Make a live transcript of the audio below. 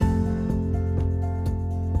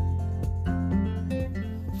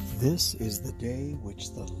This is the day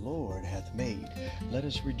which the Lord hath made. Let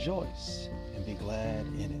us rejoice and be glad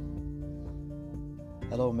in it.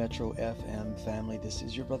 Hello, Metro FM family. This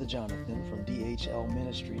is your brother Jonathan from DHL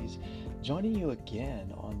Ministries, joining you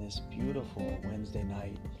again on this beautiful Wednesday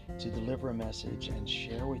night to deliver a message and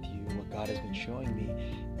share with you what God has been showing me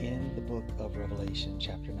in the book of Revelation,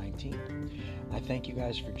 chapter 19. I thank you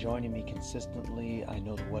guys for joining me consistently. I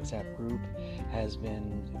know the WhatsApp group has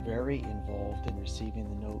been very involved in receiving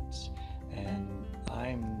the notes, and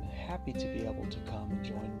I'm happy to be able to come and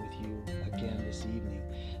join with you again this evening.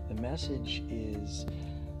 The message is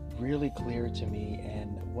really clear to me,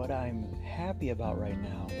 and what I'm happy about right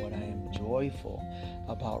now, what I am joyful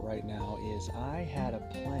about right now is I had a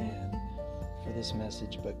plan for this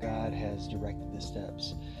message, but God has directed the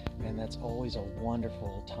steps. And that's always a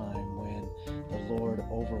wonderful time when the Lord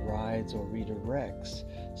overrides or redirects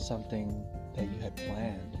something that you had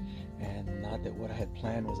planned. And not that what I had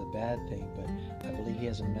planned was a bad thing, but I believe He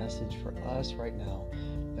has a message for us right now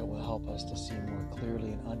that will help us to see more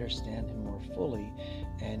clearly and understand Him more fully,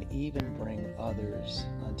 and even bring others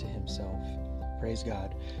unto Himself. Praise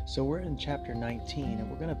God. So we're in chapter 19, and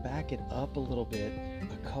we're going to back it up a little bit,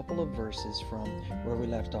 a couple of verses from where we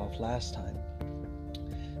left off last time.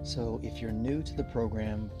 So if you're new to the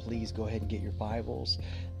program, please go ahead and get your Bibles.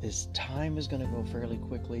 This time is going to go fairly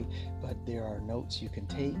quickly, but there are notes you can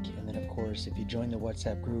take. And then, of course, if you join the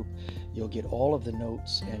WhatsApp group, you'll get all of the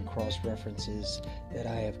notes and cross-references that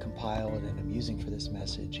I have compiled and I'm using for this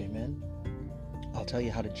message. Amen. I'll tell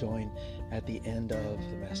you how to join at the end of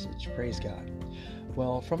the message. Praise God.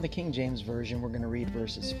 Well, from the King James Version, we're going to read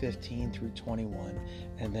verses 15 through 21,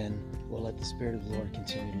 and then we'll let the Spirit of the Lord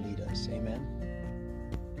continue to lead us. Amen.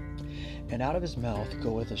 And out of his mouth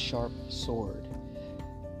goeth a sharp sword,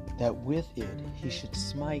 that with it he should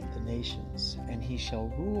smite the nations, and he shall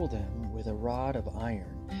rule them with a rod of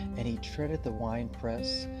iron, and he treadeth the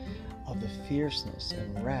winepress of the fierceness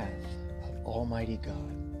and wrath of Almighty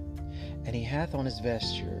God. And he hath on his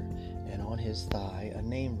vesture and on his thigh a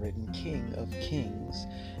name written, King of Kings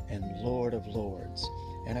and Lord of Lords.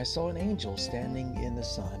 And I saw an angel standing in the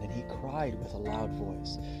sun, and he cried with a loud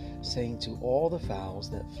voice, saying to all the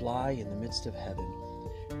fowls that fly in the midst of heaven,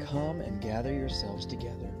 Come and gather yourselves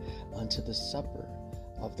together unto the supper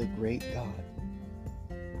of the great God,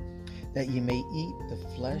 that ye may eat the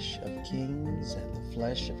flesh of kings, and the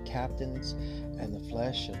flesh of captains, and the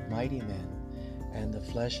flesh of mighty men, and the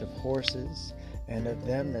flesh of horses, and of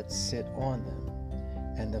them that sit on them,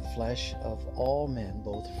 and the flesh of all men,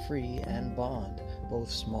 both free and bond,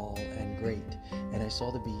 both small and great. And I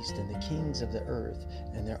saw the beast and the kings of the earth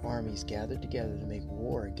and their armies gathered together to make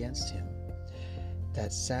war against him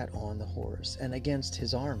that sat on the horse, and against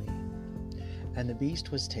his army. And the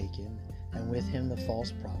beast was taken, and with him the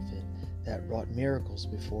false prophet, that wrought miracles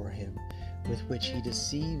before him, with which he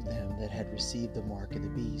deceived them that had received the mark of the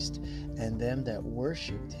beast, and them that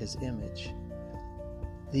worshipped his image.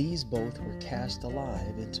 These both were cast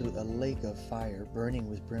alive into a lake of fire burning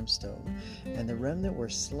with brimstone, and the remnant were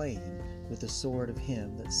slain with the sword of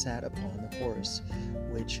him that sat upon the horse,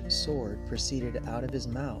 which sword proceeded out of his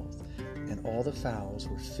mouth, and all the fowls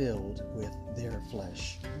were filled with their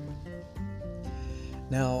flesh.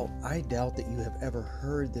 Now, I doubt that you have ever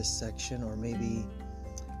heard this section, or maybe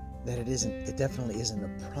that it definitely isn't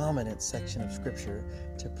a prominent section of Scripture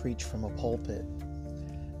to preach from a pulpit.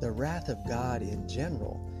 The wrath of God in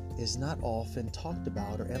general is not often talked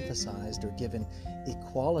about or emphasized or given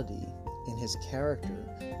equality in His character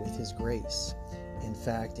with His grace. In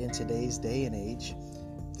fact, in today's day and age,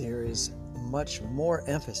 there is much more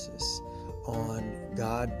emphasis on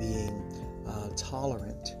God being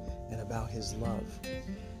tolerant and about His love.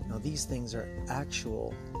 Now, these things are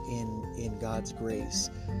actual in God's grace,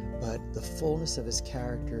 but the fullness of His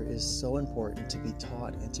character is so important to be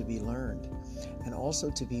taught and to be learned, and also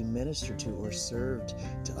to be ministered to or served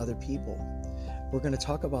to other people. We're going to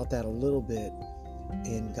talk about that a little bit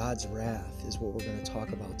in God's wrath is what we're going to talk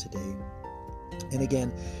about today. And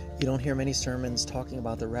again, you don't hear many sermons talking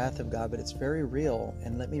about the wrath of God, but it's very real.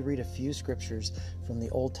 And let me read a few scriptures from the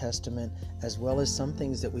Old Testament, as well as some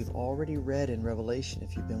things that we've already read in Revelation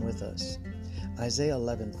if you've been with us. Isaiah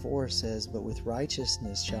 11:4 says, But with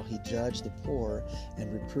righteousness shall he judge the poor,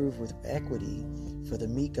 and reprove with equity for the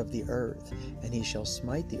meek of the earth. And he shall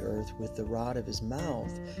smite the earth with the rod of his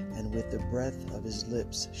mouth, and with the breath of his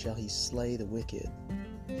lips shall he slay the wicked.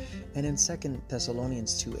 And in 2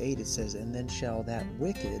 Thessalonians 2:8 it says, And then shall that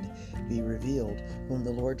wicked be revealed, whom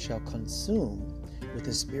the Lord shall consume with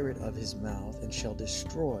the spirit of his mouth, and shall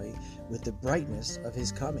destroy with the brightness of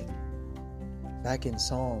his coming. Back in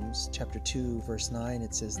Psalms chapter 2, verse 9,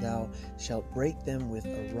 it says, "Thou shalt break them with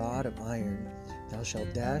a rod of iron. Thou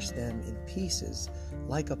shalt dash them in pieces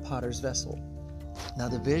like a potter's vessel." Now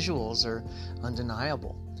the visuals are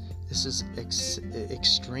undeniable. This is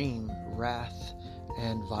extreme wrath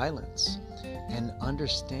and violence, and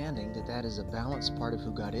understanding that that is a balanced part of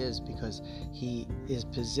who God is, because he is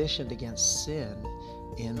positioned against sin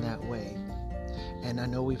in that way. And I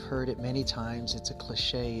know we've heard it many times. It's a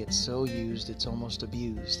cliche. It's so used, it's almost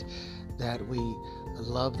abused, that we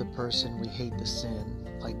love the person, we hate the sin,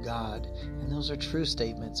 like God. And those are true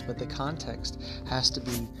statements, but the context has to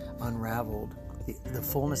be unraveled. The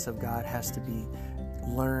fullness of God has to be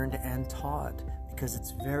learned and taught, because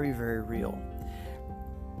it's very, very real.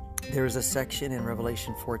 There is a section in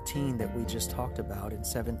Revelation 14 that we just talked about, in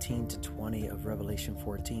 17 to 20 of Revelation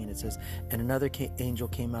 14. It says, "And another angel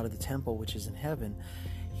came out of the temple which is in heaven,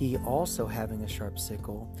 he also having a sharp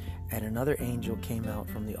sickle. And another angel came out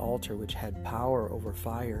from the altar which had power over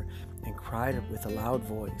fire, and cried with a loud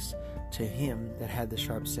voice to him that had the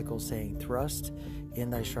sharp sickle, saying, Thrust in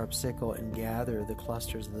thy sharp sickle, and gather the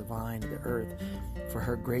clusters of the vine of the earth, for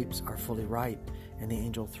her grapes are fully ripe. And the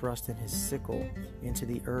angel thrust in his sickle into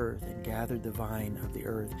the earth, and gathered the vine of the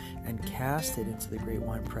earth, and cast it into the great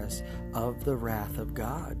winepress of the wrath of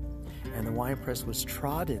God. And the winepress was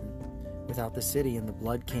trodden without the city, and the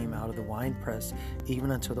blood came out of the winepress,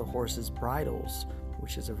 even unto the horses' bridles,"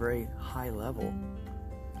 which is a very high level,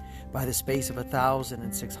 "by the space of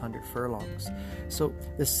 1,600 furlongs." So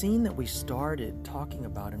the scene that we started talking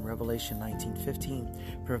about in Revelation 19:15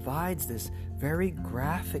 provides this very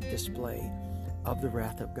graphic display of the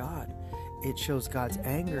wrath of God. It shows God's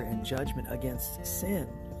anger and judgment against sin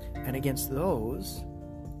and against those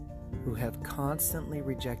who have constantly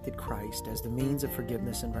rejected Christ as the means of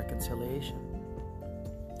forgiveness and reconciliation.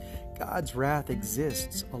 God's wrath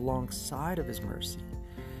exists alongside of his mercy.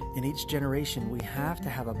 In each generation, we have to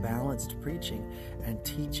have a balanced preaching and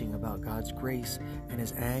teaching about God's grace and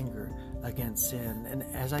his anger against sin. And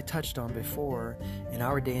as I touched on before, in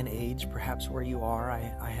our day and age, perhaps where you are,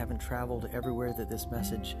 I haven't traveled everywhere that this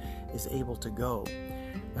message is able to go.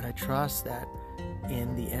 But I trust that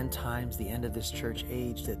in the end times, the end of this church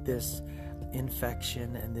age, that this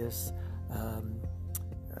infection and this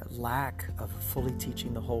lack of fully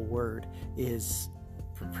teaching the whole word is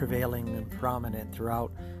prevailing and prominent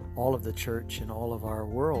throughout all of the church and all of our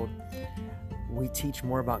world. We teach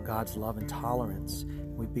more about God's love and tolerance.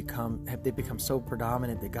 They become so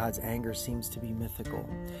predominant that God's anger seems to be mythical.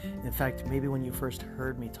 In fact, maybe when you first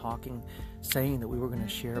heard me saying that we were going to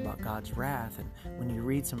share about God's wrath, and when you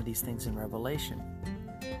read some of these things in Revelation,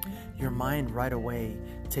 your mind right away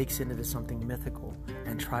takes into something mythical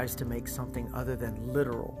and tries to make something other than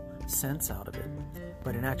literal sense out of it.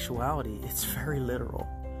 But in actuality, it's very literal.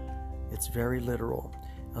 It's very literal.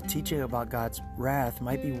 Now, teaching about God's wrath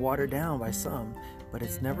might be watered down by some, but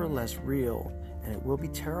it's nevertheless real, and it will be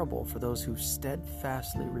terrible for those who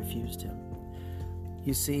steadfastly refused him.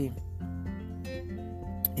 You see,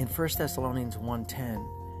 in 1 Thessalonians 1:10,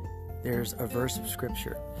 there's a verse of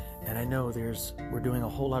scripture, and I know we're doing a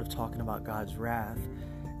whole lot of talking about God's wrath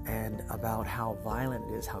and about how violent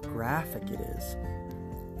it is, how graphic it is.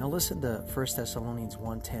 Now listen to 1 Thessalonians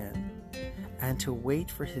 1:10. "And to wait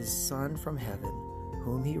for his Son from heaven,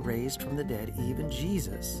 whom he raised from the dead, even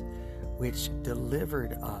Jesus, which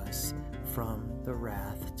delivered us from the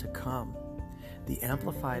wrath to come." The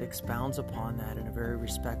Amplified expounds upon that in a very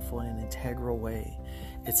respectful and integral way.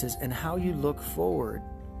 It says, "And how you look forward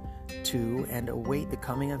to and await the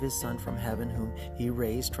coming of his Son from heaven, whom he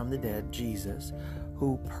raised from the dead, Jesus,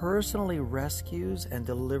 who personally rescues and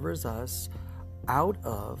delivers us out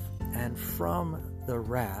of and from the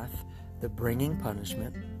wrath, the bringing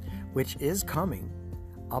punishment, which is coming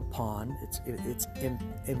upon it's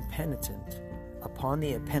impenitent, upon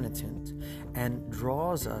the impenitent, and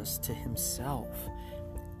draws us to himself,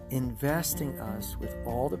 investing us with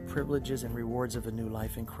all the privileges and rewards of a new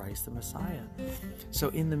life in Christ the Messiah." So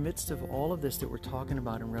in the midst of all of this that we're talking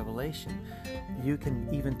about in Revelation, you can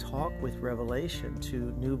even talk with Revelation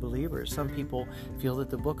to new believers. Some people feel that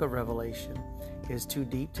the book of Revelation is too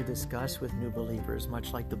deep to discuss with new believers,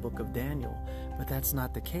 much like the book of Daniel, but that's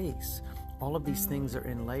not the case. All of these things are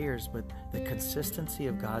in layers, but the consistency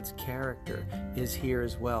of God's character is here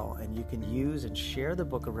as well. And you can use and share the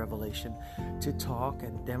book of Revelation to talk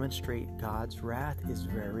and demonstrate God's wrath is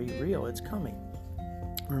very real. It's coming.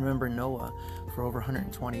 Remember Noah, for over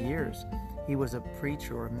 120 years, he was a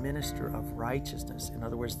preacher or a minister of righteousness. In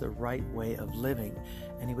other words, the right way of living.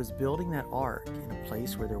 And he was building that ark in a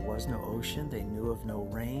place where there was no ocean. They knew of no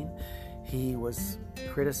rain. He was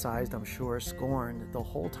criticized, I'm sure, scorned the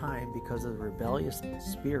whole time because of the rebellious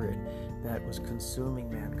spirit that was consuming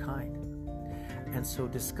mankind. And so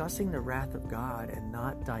discussing the wrath of God and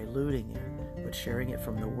not diluting it, but sharing it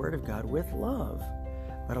from the Word of God with love,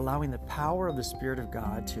 but allowing the power of the Spirit of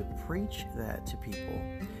God to preach that to people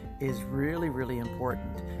is really, really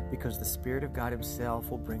important, because the Spirit of God Himself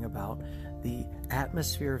will bring about the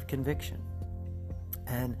atmosphere of conviction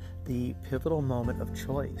and the pivotal moment of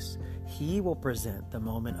choice. He will present the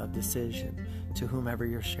moment of decision to whomever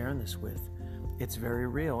you're sharing this with. It's very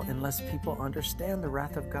real. Unless people understand the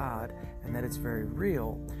wrath of God and that it's very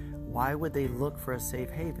real, why would they look for a safe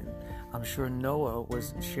haven? I'm sure Noah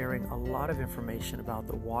was sharing a lot of information about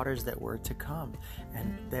the waters that were to come,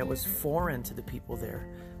 and that was foreign to the people there.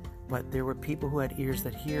 But there were people who had ears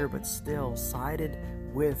that hear, but still sided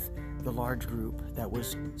with the large group that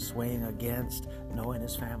was swaying against Noah and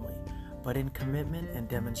his family. But in commitment and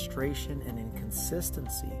demonstration and in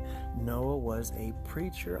consistency, Noah was a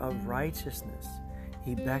preacher of righteousness.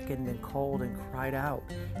 He beckoned and called and cried out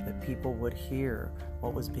that people would hear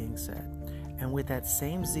what was being said. And with that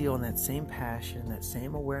same zeal and that same passion, that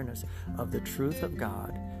same awareness of the truth of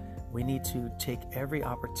God, we need to take every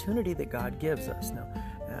opportunity that God gives us. Now,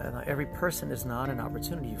 every person is not an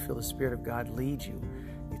opportunity. You feel the Spirit of God lead you.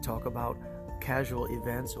 You talk about casual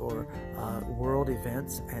events or world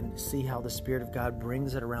events and see how the Spirit of God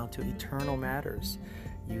brings it around to eternal matters.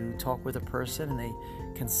 You talk with a person and they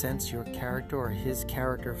can sense your character or His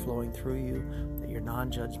character flowing through you, that you're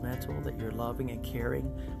non-judgmental, that you're loving and caring,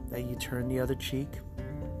 that you turn the other cheek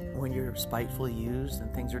when you're spitefully used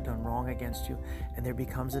and things are done wrong against you, and there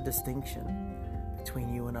becomes a distinction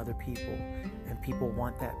between you and other people, and people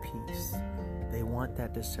want that peace. They want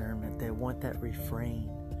that discernment. They want that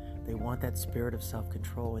refrain. They want that spirit of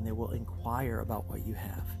self-control, and they will inquire about what you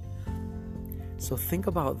have. So think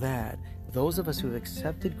about that. Those of us who have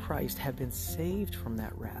accepted Christ have been saved from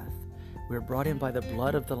that wrath. We are brought in by the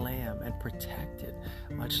blood of the Lamb and protected,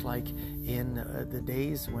 much like in the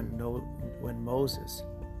days when Moses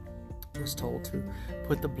was told to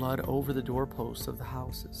put the blood over the doorposts of the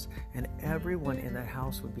houses, and everyone in that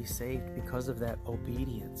house would be saved because of that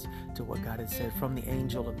obedience to what God had said from the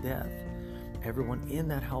angel of death. Everyone in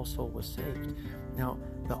that household was saved. Now,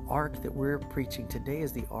 the ark that we're preaching today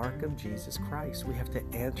is the ark of Jesus Christ. We have to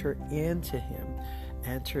enter into Him,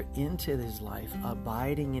 enter into His life,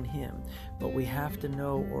 abiding in Him. But we have to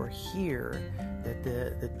know or hear that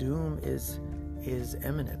the doom is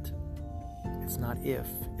imminent. It's not if,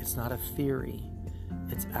 it's not a theory,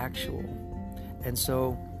 it's actual. And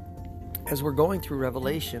so, as we're going through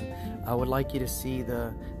Revelation, I would like you to see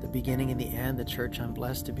the beginning and the end. The church I'm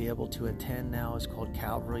blessed to be able to attend now is called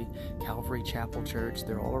Calvary Chapel Church.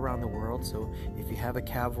 They're all around the world, so if you have a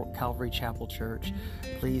Calvary Chapel Church,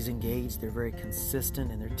 please engage. They're very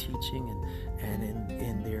consistent in their teaching and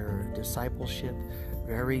in their discipleship,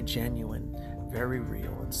 very genuine, very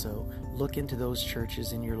real. And so look into those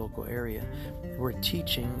churches in your local area. We're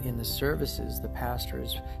teaching in the services, the pastor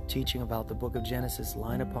is teaching about the book of Genesis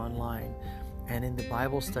line upon line. And in the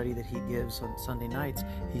Bible study that he gives on Sunday nights,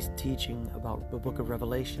 he's teaching about the book of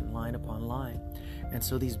Revelation line upon line. And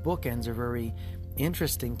so these bookends are very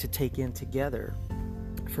interesting to take in together.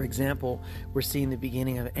 For example, we're seeing the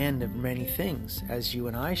beginning of end of many things as you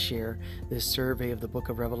and I share this survey of the book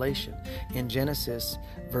of Revelation. In Genesis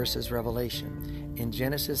versus Revelation. In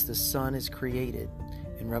Genesis, the Son is created.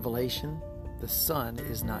 In Revelation, the Son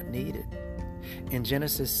is not needed. In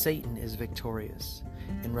Genesis, Satan is victorious.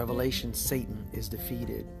 In Revelation, Satan is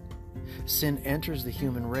defeated. Sin enters the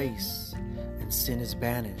human race, and sin is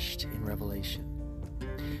banished in Revelation.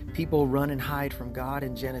 People run and hide from God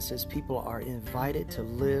in Genesis. People are invited to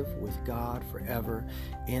live with God forever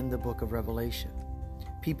in the book of Revelation.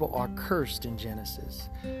 People are cursed in Genesis.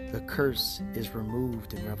 The curse is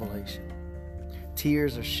removed in Revelation.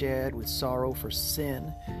 Tears are shed with sorrow for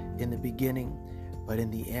sin in the beginning, but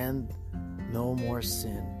in the end, no more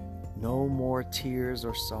sin, no more tears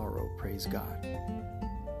or sorrow, praise God.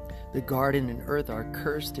 The garden and earth are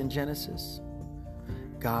cursed in Genesis.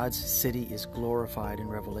 God's city is glorified in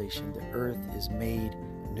Revelation. The earth is made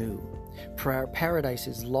new. Paradise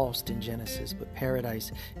is lost in Genesis, but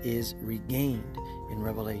paradise is regained in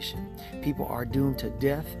Revelation. People are doomed to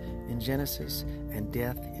death in Genesis, and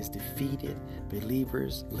death is defeated.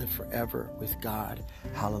 Believers live forever with God.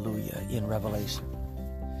 Hallelujah, in Revelation.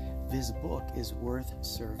 This book is worth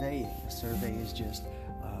surveying. A survey is just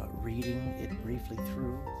reading it briefly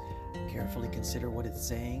through, carefully consider what it's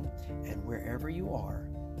saying, and wherever you are,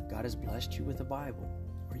 God has blessed you with a Bible,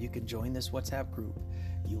 or you can join this WhatsApp group,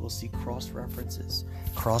 you will see cross-references.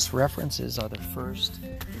 Cross-references are the first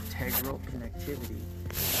integral connectivity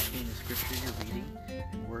between the scripture you're reading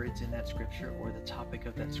and words in that scripture, or the topic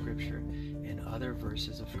of that scripture and other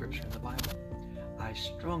verses of scripture in the Bible. I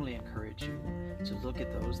strongly encourage you to look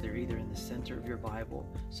at those. They're either in the center of your Bible,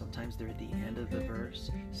 sometimes they're at the end of the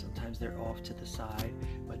verse, sometimes they're off to the side,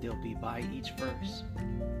 but they'll be by each verse.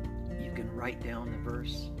 You can write down the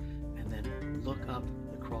verse and then look up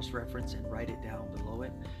the cross-reference and write it down below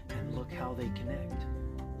it, and look how they connect.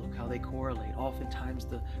 Look how they correlate. Oftentimes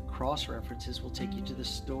the cross-references will take you to the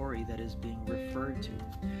story that is being referred to.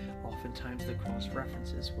 Oftentimes the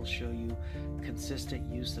cross-references will show you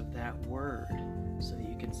consistent use of that word, so that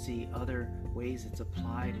you can see other ways it's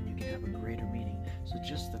applied and you can have a greater meaning. So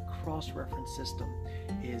just the cross-reference system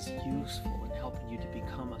is useful in helping you to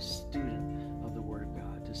become a student of the Word of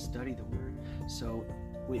God, to study the Word. So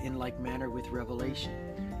in like manner with Revelation,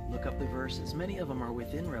 look up the verses. Many of them are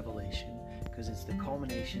within Revelation because it's the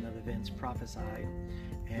culmination of events prophesied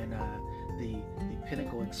and the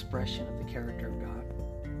pinnacle expression of the character of God.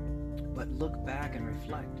 But look back and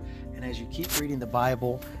reflect. And as you keep reading the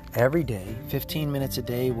Bible every day, 15 minutes a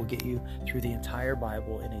day will get you through the entire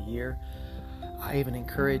Bible in a year. I even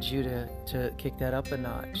encourage you to kick that up a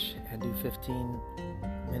notch and do 15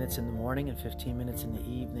 minutes in the morning and 15 minutes in the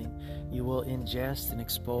evening. You will ingest and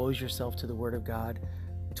expose yourself to the Word of God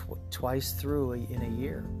twice through in a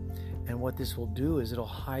year. And what this will do is it'll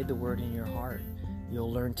hide the Word in your heart.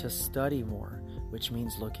 You'll learn to study more, which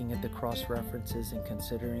means looking at the cross-references and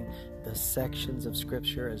considering the sections of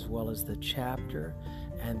Scripture as well as the chapter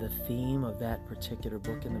and the theme of that particular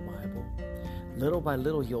book in the Bible. Little by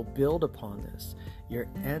little, you'll build upon this. You're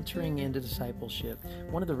entering into discipleship.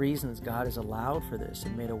 One of the reasons God has allowed for this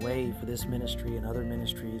and made a way for this ministry and other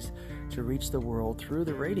ministries to reach the world through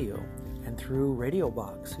the radio and through Radio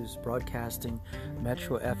Box, who's broadcasting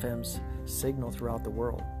Metro FM's signal throughout the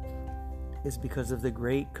world, is because of the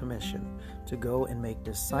Great Commission to go and make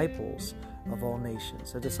disciples of all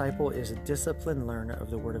nations. A disciple is a disciplined learner of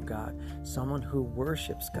the Word of God, someone who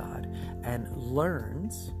worships God and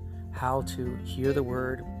learns how to hear the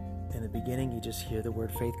Word. In the beginning, you just hear the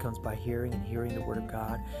Word. Faith comes by hearing, and hearing the Word of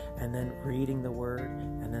God, and then reading the Word,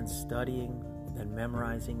 and then studying, then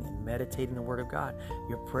memorizing and meditating the Word of God.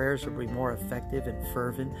 Your prayers will be more effective and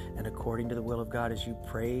fervent and according to the will of God as you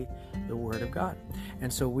pray the Word of God.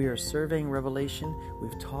 And so we are surveying Revelation.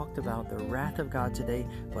 We've talked about the wrath of God today,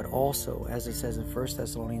 but also, as it says in 1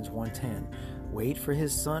 Thessalonians 1:10, wait for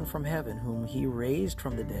His Son from heaven, whom He raised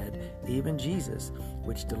from the dead, even Jesus,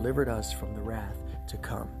 which delivered us from the wrath to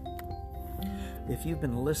come. If you've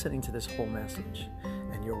been listening to this whole message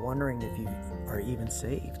and you're wondering if you are even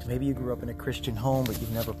saved, maybe you grew up in a Christian home but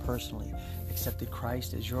you've never personally accepted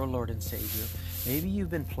Christ as your Lord and Savior. Maybe you've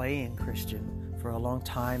been playing Christian for a long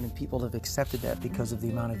time and people have accepted that because of the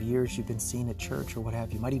amount of years you've been seen at church or what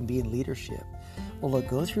have you. You might even be in leadership. Well, look,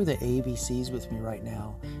 go through the ABCs with me right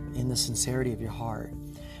now in the sincerity of your heart.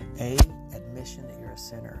 A, admission that you're a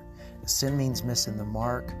sinner. Sin means missing the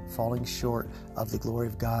mark, falling short of the glory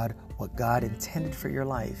of God, what God intended for your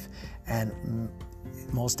life. And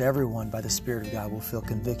most everyone, by the Spirit of God, will feel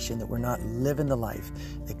conviction that we're not living the life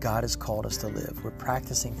that God has called us to live. We're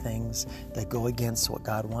practicing things that go against what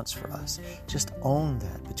God wants for us. Just own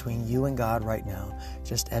that between you and God right now.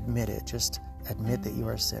 Just admit it. Just admit that you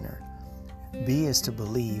are a sinner. B is to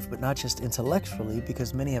believe, but not just intellectually,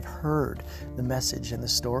 because many have heard the message and the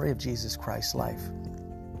story of Jesus Christ's life.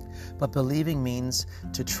 But believing means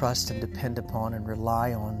to trust and depend upon and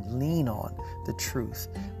rely on, lean on the truth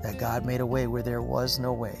that God made a way where there was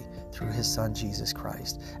no way through His Son, Jesus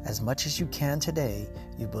Christ. As much as you can today,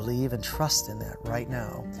 you believe and trust in that right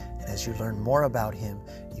now. And as you learn more about Him,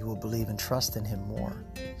 you will believe and trust in Him more.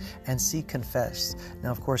 And C, confess. Now,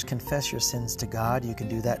 of course, confess your sins to God. You can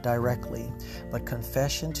do that directly. But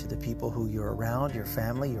confession to the people who you're around, your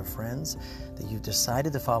family, your friends, that you've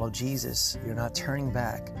decided to follow Jesus, you're not turning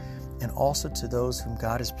back. And also to those whom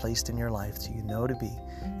God has placed in your life, so you know to be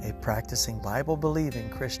a practicing, Bible-believing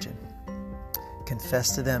Christian.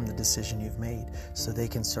 Confess to them the decision you've made so they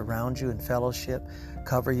can surround you in fellowship,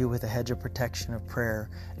 cover you with a hedge of protection of prayer,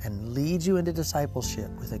 and lead you into discipleship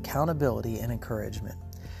with accountability and encouragement.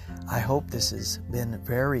 I hope this has been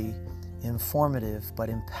very informative but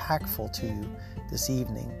impactful to you this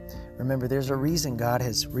evening. Remember, there's a reason God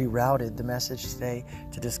has rerouted the message today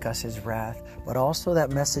to discuss His wrath, but also that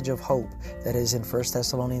message of hope that is in 1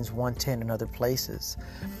 Thessalonians 1:10 and other places.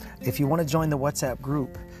 If you want to join the WhatsApp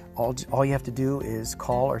group, all you have to do is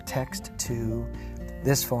call or text to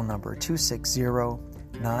this phone number,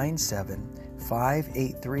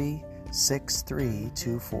 260-97-583-3333.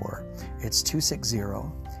 260-970-6324. It's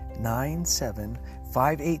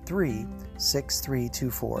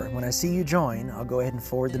 260-97583-6324. When I see you join, I'll go ahead and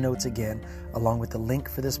forward the notes again, along with the link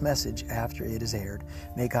for this message after it is aired.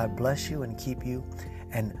 May God bless you and keep you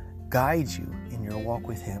and guide you in your walk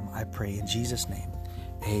with Him. I pray in Jesus' name.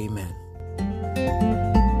 Amen.